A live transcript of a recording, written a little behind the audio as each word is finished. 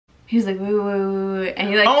He was like, wait, and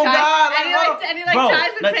he like, oh tried, God, and he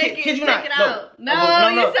tries to take it out. No,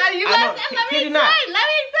 you said you let me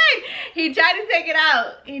explain. He tried to take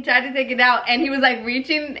it out. And he was like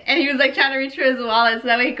reaching, and he was like trying to reach for his wallet so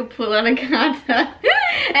that way he could pull out a condom.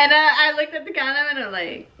 And I looked at the condom and I'm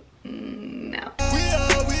like, no.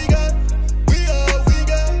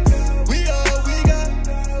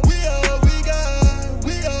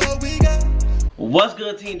 What's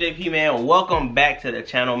good, Team JP, man? Welcome back to the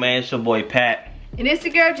channel, man. It's your boy Pat. And it's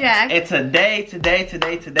your girl Jack. And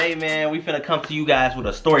today, man, we finna come to you guys with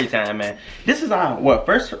a story time, man. This is our, what,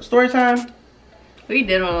 first story time? We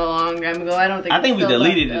did one a long time ago. I think we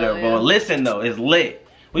deleted it, though, bro. Listen, though, it's lit.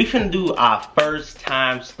 We finna do our first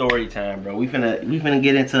time story time, bro. We finna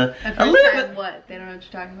get into a little bit. What? They don't know what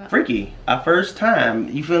you're talking about. Freaky. Our first time.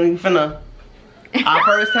 You feel me? We finna. Our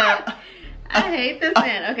first time. I hate this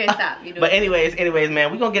man. Okay, stop. But anyways,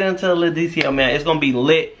 man, we're gonna get into a little detail, man. It's gonna be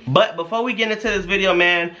lit. But before we get into this video,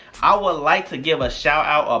 man, I would like to give a shout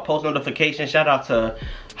out or post notification shout out to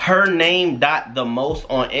hername.themmost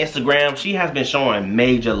on Instagram. She has been showing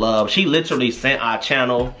major love. She literally sent our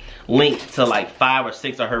channel link to like 5 or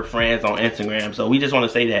 6 of her friends on Instagram. So we just want to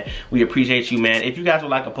say that we appreciate you, man. If you guys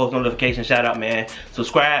would like a post notification shout out, man,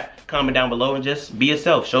 subscribe, comment down below, and just be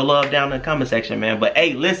yourself. Show love down in the comment section, man. But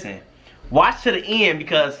hey, listen. Watch to the end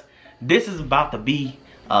because this is about to be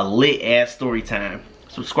a lit ass story time.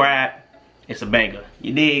 Subscribe. It's a banger.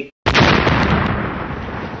 You dig?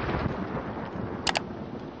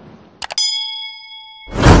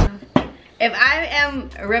 If I am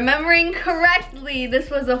remembering correctly, this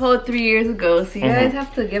was a whole 3 years ago. So you guys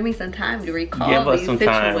have to give me some time to recall these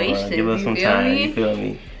situations. Give us some time. You feel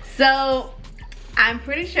me? So I'm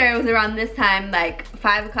pretty sure it was around this time, like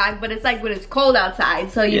 5 o'clock, but it's like when it's cold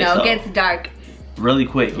outside, so you know, it gets dark really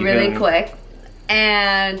quick. Really quick.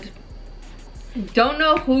 And don't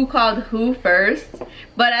know who called who first,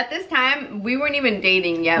 but at this time we weren't even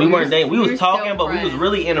dating yet. We weren't dating. We was talking, but we was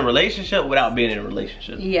really in a relationship without being in a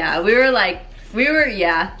relationship. Yeah,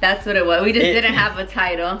 yeah, that's what it was. We just didn't have a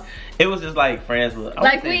title. It was just like friends with.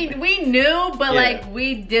 Like we knew, but like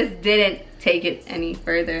we just didn't take it any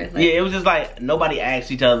further. Like, yeah, it was just like nobody asked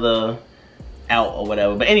each other out or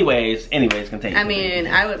whatever. But anyways, continue. I mean,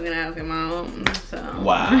 I was gonna ask him out, so.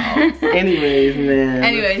 Wow. anyways, man.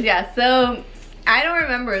 Anyways, yeah. So I don't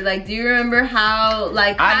remember. Like, do you remember how?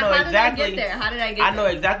 Like, how did I get there? How did I get there? I know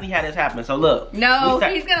exactly how this happened. So look. No,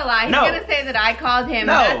 he's gonna lie. He's gonna say that I called him.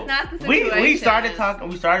 No, that's not the situation. We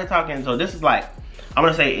started talking. So this is like, I'm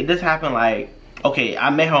gonna say this happened like, okay, I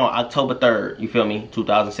met her on October 3rd. You feel me?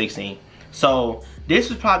 2016. So this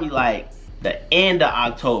was probably like the end of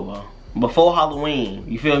October, before Halloween,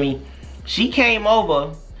 you feel me? She came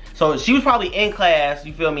over, so she was probably in class,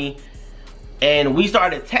 you feel me? And we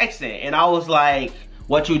started texting, and I was like,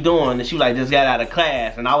 what you doing? And she was like, just got out of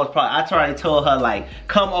class. And I tried to tell her like,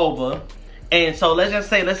 come over. And so let's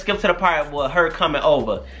skip to the part with her coming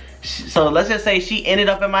over. So let's just say she ended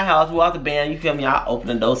up in my house. We out the band, you feel me? I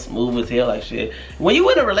opened the door smooth as hell, like shit. When you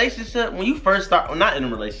in a relationship, when you first start, well, not in a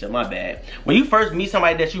relationship, my bad. When you first meet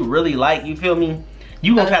somebody that you really like, you feel me?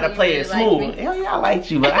 You gonna try to play it smooth. Hell yeah, I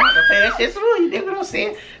liked you, but I have to play that shit smooth. You dig what I'm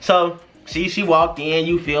saying? So she walked in,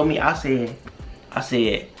 you feel me? I said,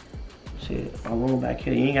 shit, my room back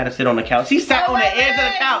here. You ain't gotta sit on the couch. She sat on the edge of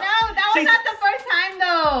the couch. No, that was not the first time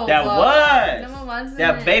though. That was. No, it wasn't.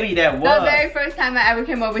 That baby, that was. The very first time I ever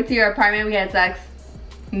came over to your apartment, we had sex.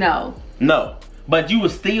 No. No. But you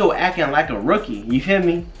was still acting like a rookie. You feel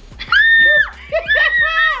me?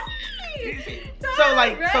 So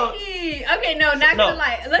like, okay, no, not gonna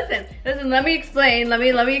lie. Listen, let me explain. Let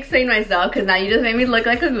me explain myself, because now you just made me look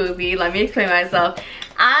like a goofy. Let me explain myself.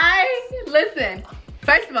 Listen,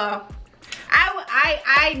 first of all,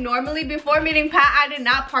 I normally, before meeting Pat, I did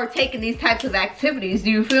not partake in these types of activities.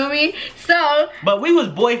 Do you feel me? So, but we was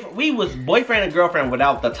boyfriend and girlfriend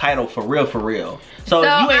without the title for real. So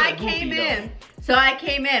you ain't a goofy, So I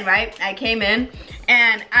came in, right? I came in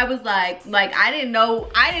and I was like I didn't know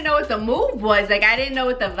what the move was. Like I didn't know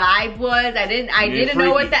what the vibe was. I didn't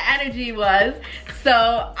know what the energy was. So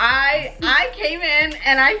I came in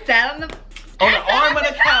and I sat on the arm of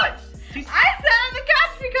the couch. I sat on the couch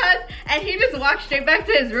and he just walked straight back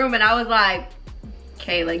to his room, and I was like,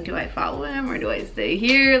 okay, like, do I follow him or do I stay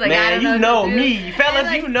here? Like, man, I don't know. You know me, fellas,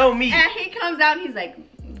 like, you know me. And he comes out and he's like,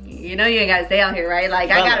 you know you ain't gotta stay out here, right? Like,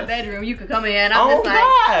 fellas, I got a bedroom, you could come in. I'm just like,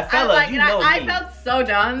 God, fellas, you know me. I felt so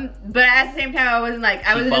dumb, but at the same time, I wasn't like,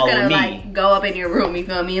 I wasn't just gonna like go up in your room, you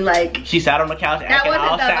feel me? Like, she sat on the couch acting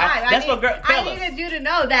all shy. That's what girl, fellas. I needed you to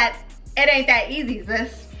know that it ain't that easy,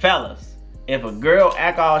 sis. Fellas, if a girl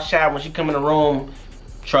act all shy when she come in the room,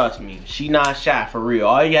 Trust me, she not shy for real.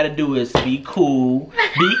 All you gotta do is be cool,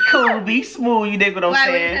 be smooth. You dig what I'm saying?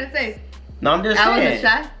 What are you trying to say? No, I'm just saying. I wasn't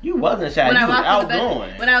shy. You wasn't shy. You was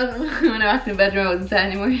outgoing. When I walked in the bedroom, I wasn't shy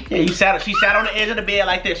anymore. Yeah, you sat. She sat on the edge of the bed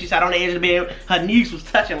like this. She sat on the edge of the bed. Her knees was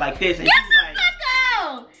touching like this, and Get she was like, the fuck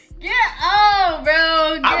out! Get out,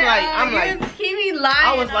 bro. I'm like, just keep me lying.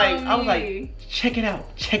 I was like, check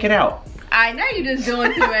it out. I know you just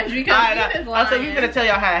doing too much because you just lying. I said, you gonna tell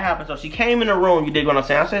y'all how it happened. So she came in the room. You dig what I'm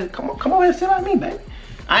saying? I said, come over here, sit like me, baby.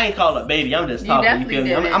 I ain't called her baby. I'm just talking. You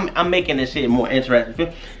feel me? I'm making this shit more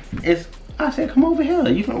interesting. I said, come over here.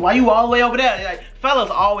 Why you all the way over there? Like, fellas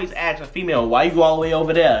always ask a female, why you all the way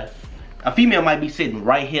over there? A female might be sitting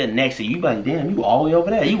right here next to you. You be like, damn, you all the way over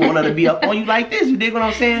there. You want her to be up on you like this. You dig what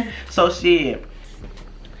I'm saying? So she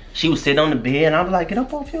was sitting on the bed, and I was like, get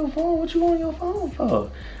up off your phone. What you on your phone for?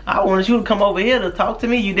 I wanted you to come over here to talk to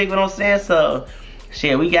me. You dig what I'm saying? So,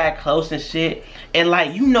 shit, we got close and shit. And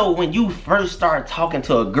like, you know, when you first start talking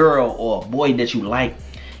to a girl or a boy that you like,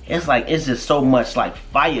 it's like, it's just so much like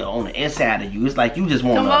fire on the inside of you. It's like you just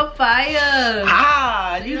want to. Come on,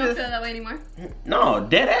 fire. You don't just feel that way anymore? No,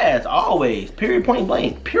 dead ass, always. Period, point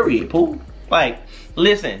blank. Period, poo. Like,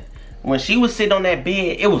 listen, when she was sitting on that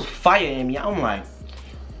bed, it was fire in me. I'm like,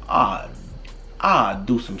 I'll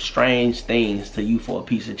do some strange things to you for a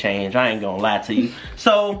piece of change. I ain't gonna lie to you.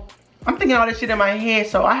 So, I'm thinking all this shit in my head,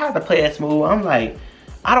 so I have to play it smooth. I'm like,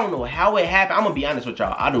 I don't know how it happened. I'm gonna be honest with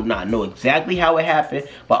y'all. I do not know exactly how it happened,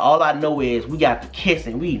 but all I know is we got to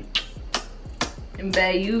kissing. And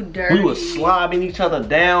babe, you dirty. We was slobbing each other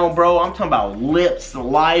down, bro. I'm talking about lips,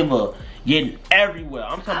 saliva, getting everywhere.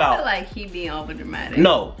 I'm talking about. I feel like he being over dramatic.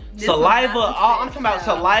 No, saliva. I'm talking about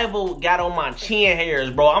saliva got on my chin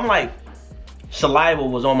hairs, bro. I'm like, saliva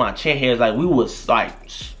was on my chin hairs. Like we was like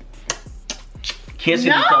kissing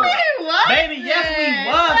each other. It wasn't. Baby, yes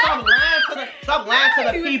we was. Stop lying to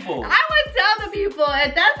the people. I would tell the people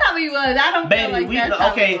if that's how we was. I don't feel like that's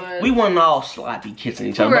how we was. We wasn't all sloppy kissing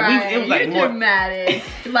each other. Right. But it was like You're more dramatic.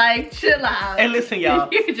 Like, chill out. And listen, y'all.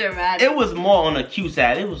 You're dramatic. It was more on the cute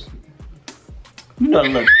side. It was, you know,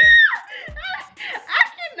 look. I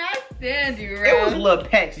cannot stand you, bro. It was little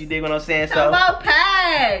pecks. You dig what I'm saying? Talk about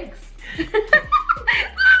packs.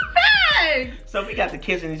 So we got to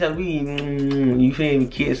kissing each other. You feel me?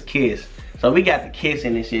 Kiss. So we got to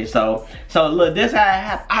kissing and shit. So look, this how it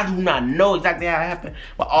happened. I do not know exactly how it happened,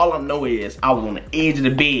 but all I know is I was on the edge of the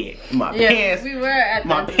bed. My pants. We were at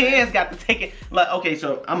my pants got to take it. Like, okay,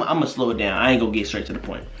 so I'm gonna slow it down. I ain't gonna get straight to the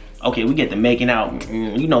point. Okay, we get to making out.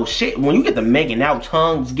 You know, shit. When you get to making out,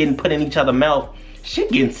 tongues getting put in each other's mouth, shit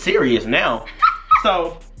getting serious now.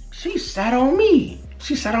 So she sat on me.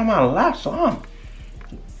 She sat on my lap. So I'm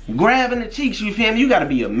grabbing the cheeks, you feel me? You gotta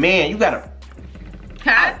be a man. You gotta.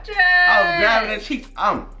 Gotcha. I was grabbing the cheeks. Bro,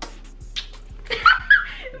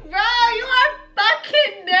 you are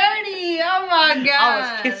fucking dirty. Oh my god. I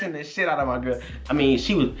was kissing the shit out of my girl. I mean,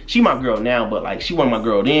 she my girl now, but like she wasn't my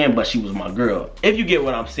girl then, but she was my girl. If you get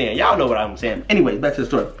what I'm saying, y'all know what I'm saying. Anyways, back to the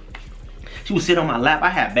story. She was sitting on my lap. I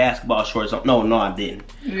had basketball shorts on. No, I didn't.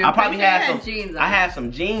 I probably had some jeans on. I had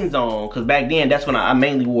some jeans on because back then that's when I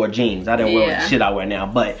mainly wore jeans. I didn't wear the shit I wear now,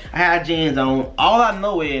 but I had jeans on. All I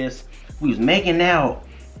know is we was making out,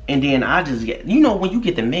 and then I just get, you know, when you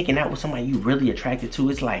get to making out with somebody you really attracted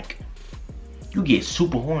to, it's like you get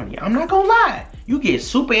super horny. I'm not gonna lie, you get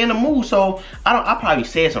super in the mood. So I probably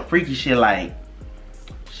said some freaky shit like,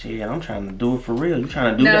 shit, I'm trying to do it for real. You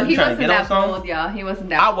trying to do that? You trying to get on something? Bold, y'all. He wasn't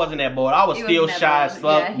that. I wasn't that bold. I was still shy as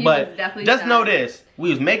fuck. Yeah, but just know this: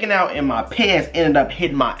 we was making out, and my pants ended up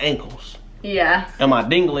hitting my ankles. Yeah. And my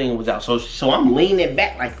dingling was out, so I'm leaning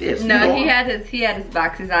back like this. No, you know? he had his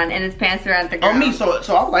boxers on and his pants were on the ground. On me, so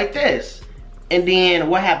I was like this. And then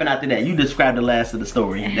what happened after that? You described the last of the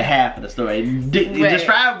story, the half of the story.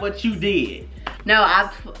 Describe what you did. No, I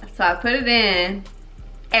put it in,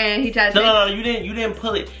 and he tried to. No, you didn't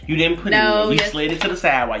pull it. You didn't put it in. You slid it to the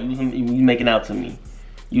side while you was making out to me.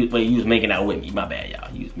 You was making out with me. My bad,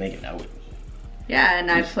 y'all. You was making out with me. Yeah, and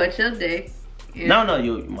I put your dick. No,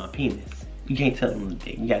 my penis. You can't tell them the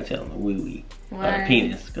dick. You gotta tell them the wee-wee. Or the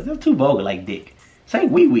penis. Because they're too vulgar like dick. Say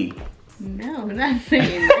wee-wee. No, I'm not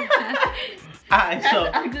saying that. Alright, so.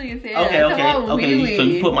 That's ugly as hell. Okay, so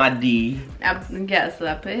you put my D. So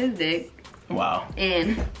I put his dick. Wow.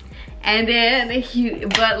 In. And then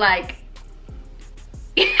but like,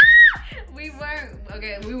 we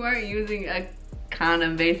weren't using a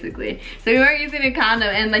condom basically. So we weren't using a condom,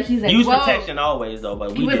 and like he's like, use protection always though,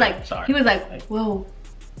 but he was like, whoa.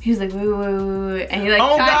 He was like, wait, and he like,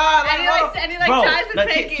 oh tried, God, and he like, and he like bro, tries to no,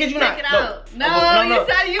 take kid it, you take not. it out. No, you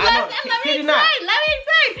said you left. Let me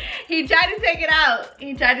explain. He tried to take it out.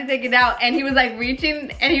 He tried to take it out, and he was like reaching,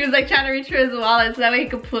 and he was like trying to reach for his wallet so that way he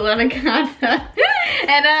could pull out a condom.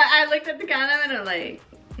 And I looked at the condom and I'm like,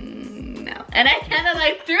 no. And I kind of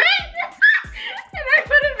like threw it, and I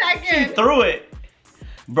put it back in. She threw it,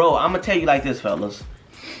 bro. I'm gonna tell you like this, fellas.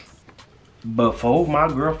 Before my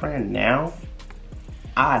girlfriend now,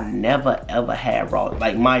 I never ever had raw.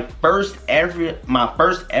 Like my first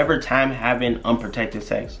ever time having unprotected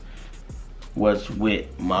sex was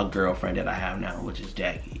with my girlfriend that I have now, which is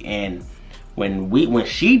Jackie. And when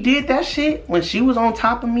she did that shit, when she was on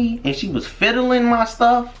top of me and she was fiddling my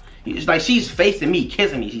stuff, it's like she's facing me,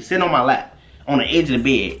 kissing me. She's sitting on my lap on the edge of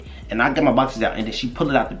the bed, and I got my boxes out, and then she pulled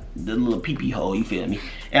it out the little pee-pee hole, you feel me?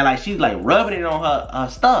 And like she's like rubbing it on her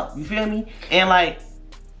stuff, you feel me? And like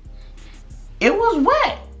it was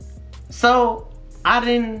wet. So I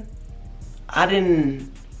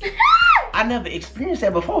never experienced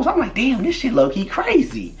that before. So I'm like, damn, this shit low-key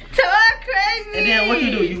crazy. So crazy. And then what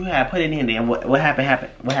you do? You had put it in there. What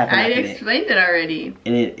happened? What happened? I explained it already.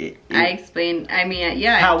 And I explained. I mean,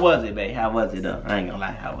 yeah. How was it, babe? How was it though? I ain't gonna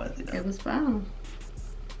lie. How was it though? It was fun.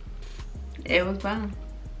 It was fun.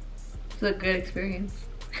 It was a good experience.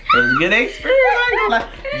 It was a good experience. I ain't gonna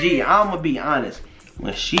lie. Gee, I'm gonna be honest.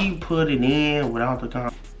 When she put it in without the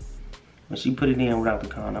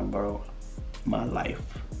condom, bro, my life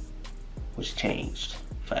was changed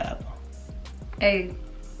forever. Hey,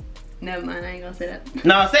 never mind. I ain't gonna say that.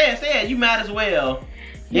 No, say it. You might as well.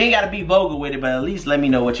 You ain't gotta be vulgar with it, but at least let me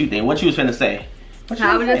know what you think. What you was finna say?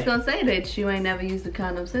 I was just gonna say that you ain't never used a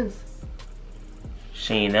condom since.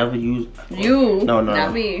 She ain't never used. You? No,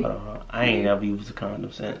 not me. Hold on. I ain't never used a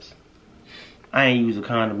condom since. I ain't used a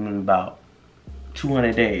condom in about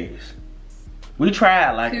 200 days. We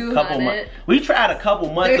tried like 200. a couple months. We tried a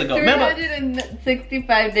couple months ago. Remember?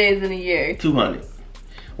 365 days in a year. 200.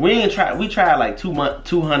 We tried like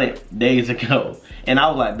 200 days ago. And I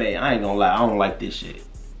was like, babe, I ain't gonna lie, I don't like this shit.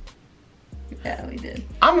 Yeah, we did.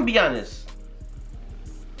 I'm gonna be honest.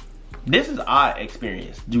 This is our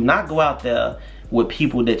experience. Do not go out there with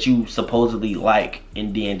people that you supposedly like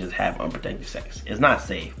and then just have unprotected sex. It's not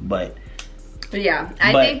safe, but yeah,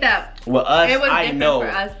 I think that with us, it was different for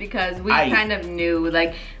us because we kind of knew,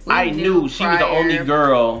 like, I knew she was the only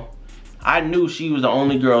girl. I knew she was the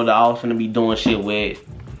only girl that I was gonna be doing shit with,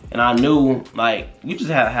 and I knew, like, you just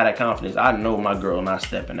have to have that confidence. I know my girl not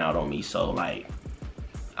stepping out on me, so like,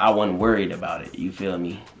 I wasn't worried about it. You feel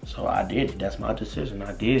me? So I did it. That's my decision.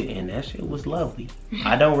 I did it, and that shit was lovely.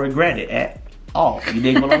 I don't regret it at all. You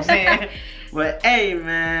dig what I'm saying? But hey,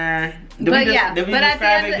 man. Did we describe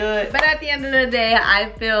it good? But at the end of the day, I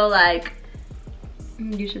feel like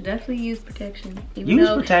you should definitely use protection. Even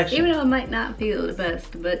though it might not feel the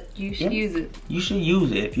best, but you should use it. You should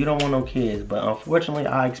use it if you don't want no kids. But unfortunately,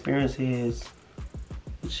 our experience is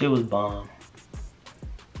shit was bomb.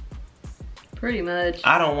 Pretty much.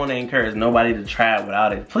 I don't want to encourage nobody to try it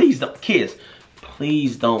without it. Please don't, kids.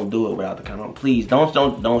 Please don't do it without the condom. Please don't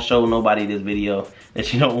show nobody this video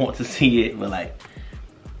that you don't want to see it. But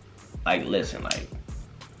like listen, like.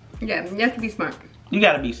 Yeah, you have to be smart. You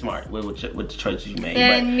gotta be smart with the choices you made.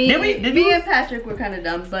 And but me and Patrick were kind of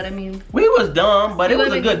dumb, but I mean. We was dumb, but it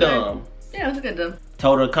was a good dumb. Yeah, it was a good dumb.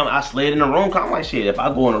 Told her to come. I slid in the room. I'm like, shit. If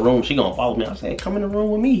I go in the room, she gonna follow me. I said, come in the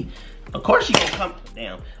room with me. Of course she gonna come.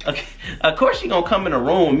 Damn. Okay. Of course she gonna come in the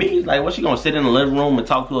room with me. Like, what, she gonna sit in the living room and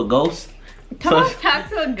talk to a ghost? Talk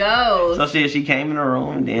to a ghost. So she came in the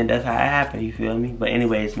room, and then that's how it happened. You feel me? But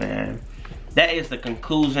anyways, man, that is the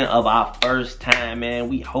conclusion of our first time, man.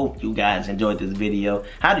 We hope you guys enjoyed this video.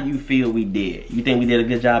 How do you feel we did? You think we did a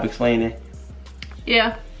good job explaining?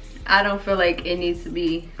 Yeah. I don't feel like it needs to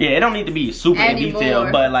be. Yeah, it don't need to be super in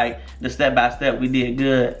detail, but like the step by step, we did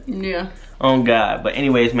good. Yeah. Oh God. But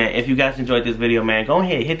anyways, man, if you guys enjoyed this video, man, go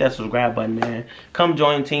ahead, hit that subscribe button, man. Come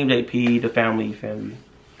join Team JP, the family, you feel me?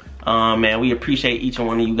 Man, we appreciate each and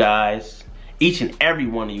one of you guys. Each and every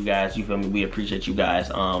one of you guys, you feel me? We appreciate you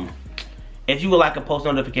guys. If you would like a post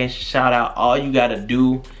notification shout out, all you gotta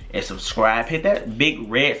do is subscribe. Hit that big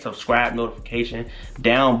red subscribe notification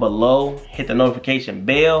down below. Hit the notification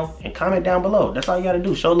bell and comment down below. That's all you gotta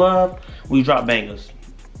do. Show love. We drop bangers.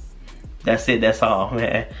 That's it. That's all,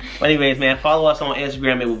 man. But anyways, man, follow us on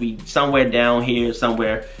Instagram. It will be somewhere down here,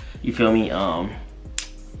 somewhere. You feel me?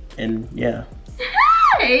 And yeah.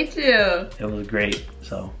 I hate you. It was great.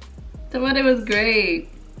 So. Somebody was great.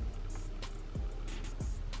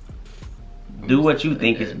 Do what you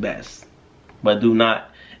think is best, but do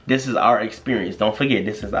not. This is our experience. Don't forget,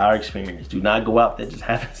 this is our experience. Do not go out there just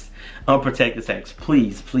have Unprotected sex.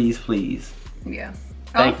 Please, please, please. Yeah.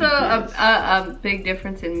 Thank Also, you, a big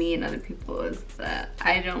difference in me and other people is that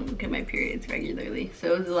I don't get my periods regularly,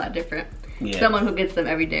 so it's a lot different. Yeah. Someone who gets them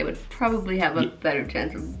every day would probably have a better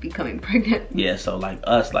chance of becoming pregnant. Yeah, so like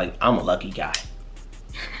us, like I'm a lucky guy.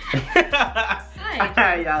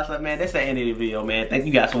 Alright, y'all, so man, that's the end of the video, man. Thank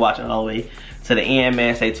you guys for watching all the way to the end,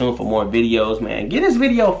 man. Stay tuned for more videos, man. Get this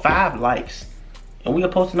video 5 likes, and we'll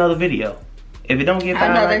post another video. If it don't get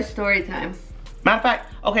 5 another likes, story time. Matter of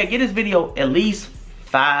fact, okay, get this video at least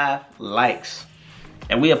 5 likes,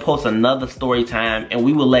 and we'll post another story time, and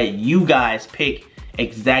we will let you guys pick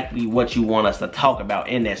exactly what you want us to talk about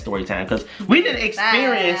in that story time, because we didn't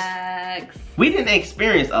experience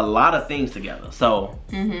a lot of things together. So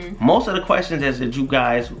most of the questions that you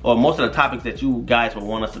guys, or most of the topics that you guys would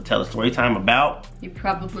want us to tell a story time about, you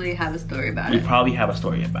probably have a story about it. You probably have a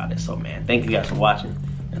story about it. So man, thank you guys for watching.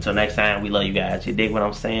 Until next time, we love you guys. You dig what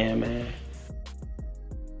I'm saying, man?